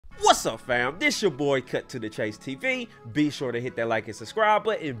What's up, fam? This your boy Cut to the Chase TV. Be sure to hit that like and subscribe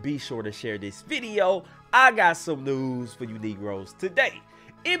button and be sure to share this video. I got some news for you Negroes today.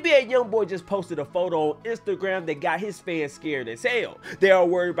 NBA Youngboy just posted a photo on Instagram that got his fans scared as hell. They are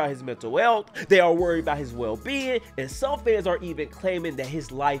worried about his mental health, they are worried about his well-being, and some fans are even claiming that his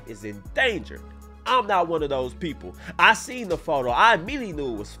life is in danger. I'm not one of those people. I seen the photo. I immediately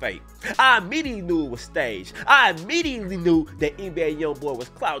knew it was fake. I immediately knew it was staged. I immediately knew that NBA Youngboy was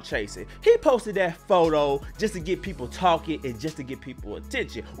clout chasing. He posted that photo just to get people talking and just to get people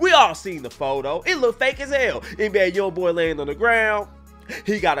attention. We all seen the photo. It looked fake as hell. NBA Youngboy laying on the ground.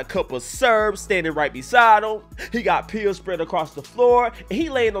 He got a couple of Serbs standing right beside him. He got pills spread across the floor. And he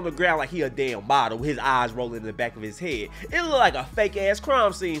laying on the ground like he a damn model with his eyes rolling in the back of his head. It looked like a fake ass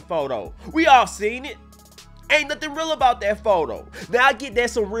crime scene photo. We all seen it. Ain't nothing real about that photo. Now I get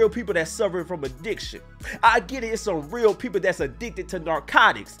there's some real people that's suffering from addiction. I get it's some real people that's addicted to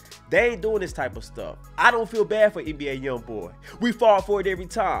narcotics. They ain't doing this type of stuff. I don't feel bad for NBA Youngboy. We fall for it every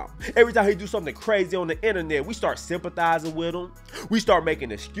time. Every time he do something crazy on the internet, we start sympathizing with him. We start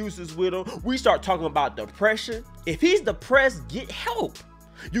making excuses with him. We start talking about depression. If he's depressed, get help.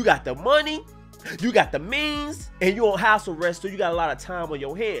 You got the money, you got the means, and you on house arrest, so you got a lot of time on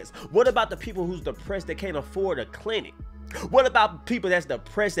your hands. What about the people who's depressed that can't afford a clinic? What about people that's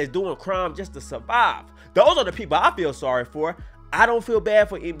depressed that's doing crime just to survive? Those are the people I feel sorry for. I don't feel bad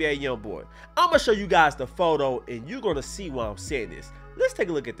for NBA Youngboy. I'm gonna show you guys the photo and you're gonna see why I'm saying this. Let's take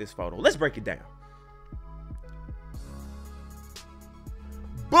a look at this photo. Let's break it down.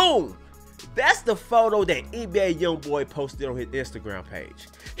 Boom! That's the photo that NBA Youngboy posted on his Instagram page.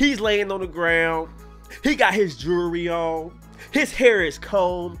 He's laying on the ground. He got his jewelry on. His hair is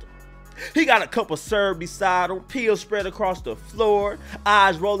combed. He got a couple Serb beside him. Pills spread across the floor.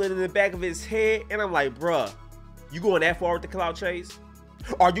 Eyes rolling in the back of his head. And I'm like, bruh, you going that far with the clout chase?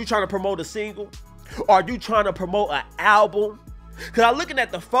 Are you trying to promote a single? Are you trying to promote an album? Because I'm looking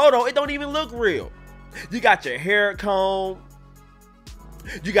at the photo, it don't even look real. You got your hair combed.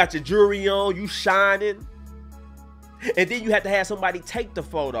 You got your jewelry on, you shining. And then you have to have somebody take the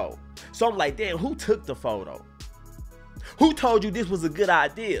photo. So I'm like, damn, who took the photo? Who told you this was a good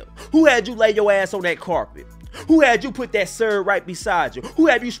idea? Who had you lay your ass on that carpet? Who had you put that Serb right beside you? Who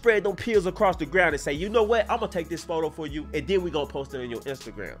have you spread them pills across the ground and say, you know what, I'm gonna take this photo for you and then we gonna post it on your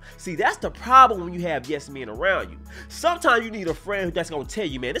Instagram? See, that's the problem when you have yes men around you. Sometimes you need a friend that's gonna tell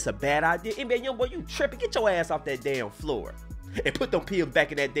you, man, it's a bad idea. And man, young boy, you tripping, get your ass off that damn floor and put them pills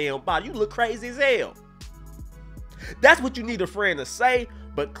back in that damn bottle. You look crazy as hell. That's what you need a friend to say,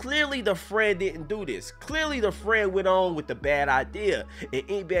 but clearly the friend didn't do this. Clearly the friend went on with the bad idea. And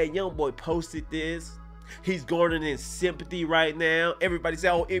NBA Youngboy posted this. He's garnering sympathy right now. Everybody say,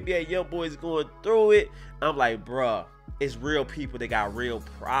 oh, NBA Youngboy is going through it. I'm like, bruh, it's real people that got real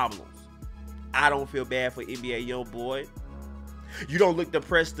problems. I don't feel bad for NBA Youngboy. You don't look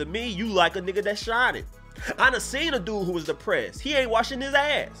depressed to me. You like a nigga that's shining. I done seen a dude who was depressed. He ain't washing his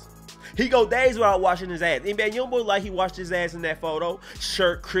ass. He go days without washing his ass. NBA Youngboy like he washed his ass in that photo.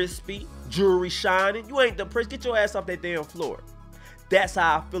 Shirt crispy, jewelry shining. You ain't depressed. Get your ass off that damn floor. That's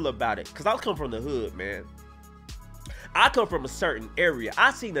how I feel about it. Because I come from the hood, man. I come from a certain area.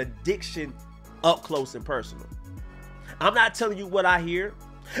 I seen addiction up close and personal. I'm not telling you what I hear.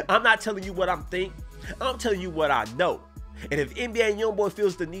 I'm not telling you what I'm think. I'm telling you what I know. And if NBA Youngboy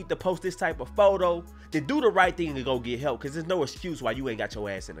feels the need to post this type of photo, then do the right thing and go get help. Because there's no excuse why you ain't got your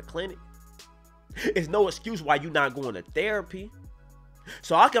ass in the clinic. It's no excuse why you not going to therapy.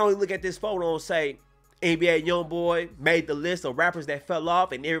 So I can only look at this photo and say, NBA Youngboy made the list of rappers that fell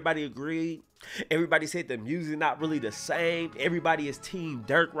off and everybody agreed. Everybody said the music not really the same. Everybody is Team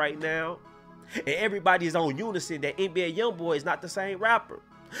Dirk right now. And everybody is on unison that NBA Youngboy is not the same rapper.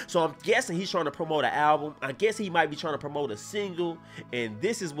 So I'm guessing he's trying to promote an album. I guess he might be trying to promote a single. And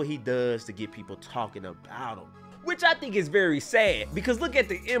this is what he does to get people talking about him. Which I think is very sad, because look at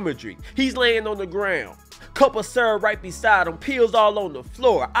the imagery. He's laying on the ground. Cup of syrup right beside him, pills all on the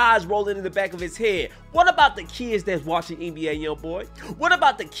floor, eyes rolling in the back of his head. What about the kids that's watching NBA Youngboy? What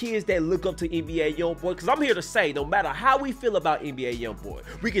about the kids that look up to NBA Youngboy? Because I'm here to say, no matter how we feel about NBA Youngboy,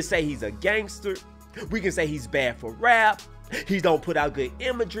 we can say he's a gangster, we can say he's bad for rap, he don't put out good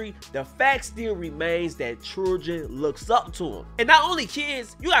imagery. The fact still remains that children looks up to him. And not only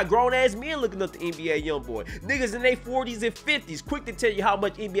kids, you got grown-ass men looking up to NBA Youngboy. Niggas in their 40s and 50s quick to tell you how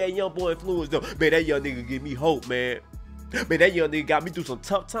much NBA Youngboy influenced them. Man, that young nigga give me hope, man. Man, that young nigga got me through some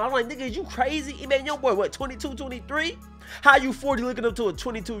tough time. I'm like, nigga, is you crazy? Man, Youngboy, what, 22, 23? How you 40 looking up to a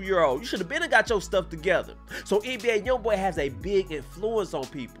 22-year-old? You should have been and got your stuff together. So NBA Youngboy has a big influence on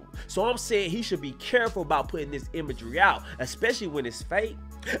people. So I'm saying he should be careful about putting this imagery out, especially when it's fake,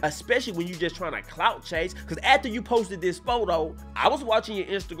 especially when you just trying to clout chase. Because after you posted this photo, I was watching your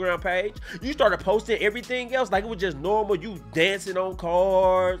Instagram page. You started posting everything else like it was just normal. You dancing on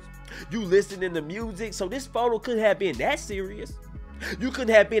cars, you listening to music. So this photo couldn't have been that serious. You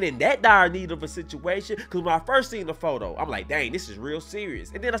couldn't have been in that dire need of a situation. Because when I first seen the photo, I'm like, dang, this is real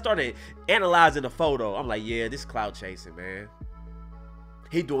serious. And then I started analyzing the photo. I'm like, yeah, this clout chasing, man.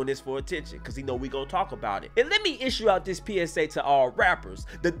 He doing this for attention because he know we gonna talk about it. And let me issue out this PSA to all rappers.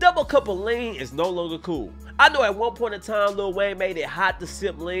 The double cup of lean is no longer cool. I know at one point in time, Lil Wayne made it hot to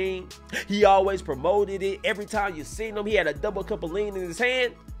sip lean. He always promoted it. Every time you seen him, he had a double cup of lean in his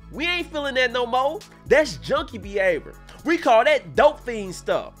hand. We ain't feeling that no more. That's junkie behavior. We call that dope fiend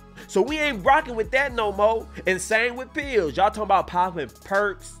stuff. So we ain't rocking with that no more. And same with pills. Y'all talking about popping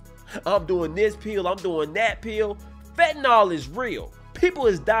perks. I'm doing this pill, I'm doing that pill. Fentanyl is real. People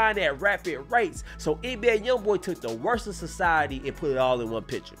is dying at rapid rates. So NBA Youngboy took the worst of society and put it all in one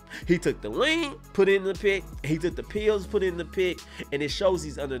picture. He took the lean, put it in the pic. He took the pills, put it in the pic. And it shows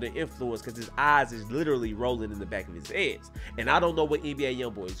he's under the influence because his eyes is literally rolling in the back of his head. And I don't know what NBA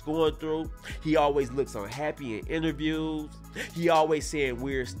Youngboy is going through. He always looks unhappy in interviews. He always saying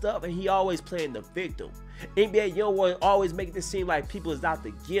weird stuff. And he always playing the victim. NBA Youngboy always making it seem like people is out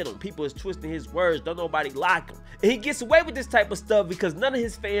to get him. People is twisting his words. Don't nobody like him. And he gets away with this type of stuff because none of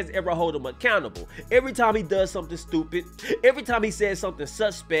his fans ever hold him accountable. Every time he does something stupid, every time he says something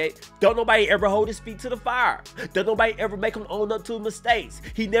suspect, don't nobody ever hold his feet to the fire. Don't nobody ever make him own up to mistakes.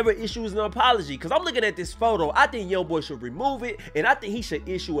 He never issues an apology. Because I'm looking at this photo, I think Youngboy should remove it, and I think he should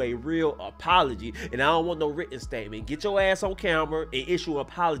issue a real apology. And I don't want no written statement. Get your ass on camera and issue an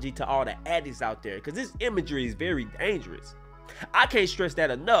apology to all the addicts out there. Because this imagery is very dangerous. I can't stress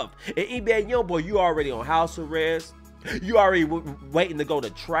that enough. And NBA Youngboy, you already on house arrest. You already waiting to go to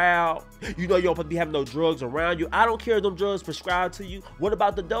trial. You know you don't supposed to be having no drugs around you. I don't care if them drugs prescribed to you. What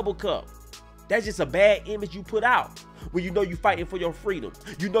about the double cup? That's just a bad image you put out when you know you fighting for your freedom.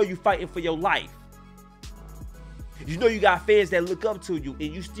 You know you fighting for your life. You know you got fans that look up to you,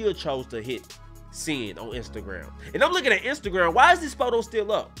 and you still chose to hit send on Instagram. And I'm looking at Instagram. Why is this photo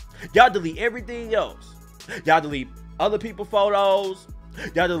still up? Y'all delete everything else. Y'all delete other people's photos.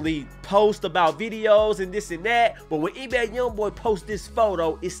 Y'all delete posts about videos and this and that. But when NBA Youngboy posts this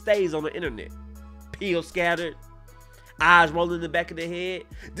photo, it stays on the internet. Peel scattered, eyes rolling in the back of the head.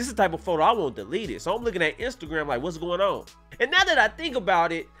 This is the type of photo I won't delete it. So I'm looking at Instagram like, what's going on? And now that I think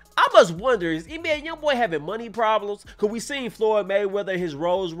about it, I must wonder, is NBA Youngboy having money problems? Because we seen Floyd Mayweather, his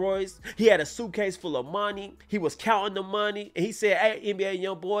Rolls Royce. He had a suitcase full of money. He was counting the money. And he said, hey, NBA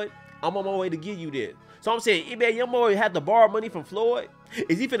Youngboy, I'm on my way to give you this. So I'm saying, NBA Youngboy had to borrow money from Floyd?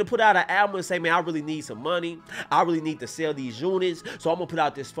 Is he finna put out an album and say, man, I really need some money. I really need to sell these units. So I'm gonna put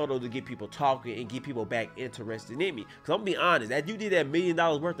out this photo to get people talking and get people back interested in me. Because I'm gonna be honest, that you did that $1 million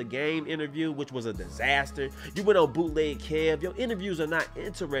worth of game interview, which was a disaster. You went on Bootleg Kev. Your interviews are not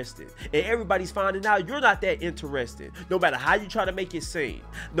interesting. And everybody's finding out you're not that interesting. No matter how you try to make it seem.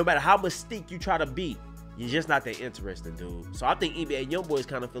 No matter how mystique you try to be. You're just not that interesting, dude. So I think NBA Youngboy is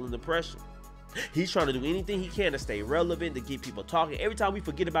kind of feeling the pressure. He's trying to do anything he can to stay relevant, to get people talking. Every time we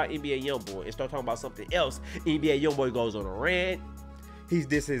forget about NBA Youngboy and start talking about something else, NBA Youngboy goes on a rant. He's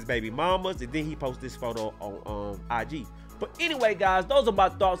dissing his baby mamas, and then he posts this photo on IG. But anyway, guys, those are my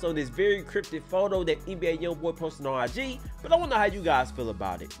thoughts on this very cryptic photo that NBA Youngboy posted on IG. But I want to know how you guys feel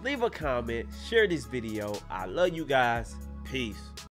about it. Leave a comment, share this video. I love you guys. Peace.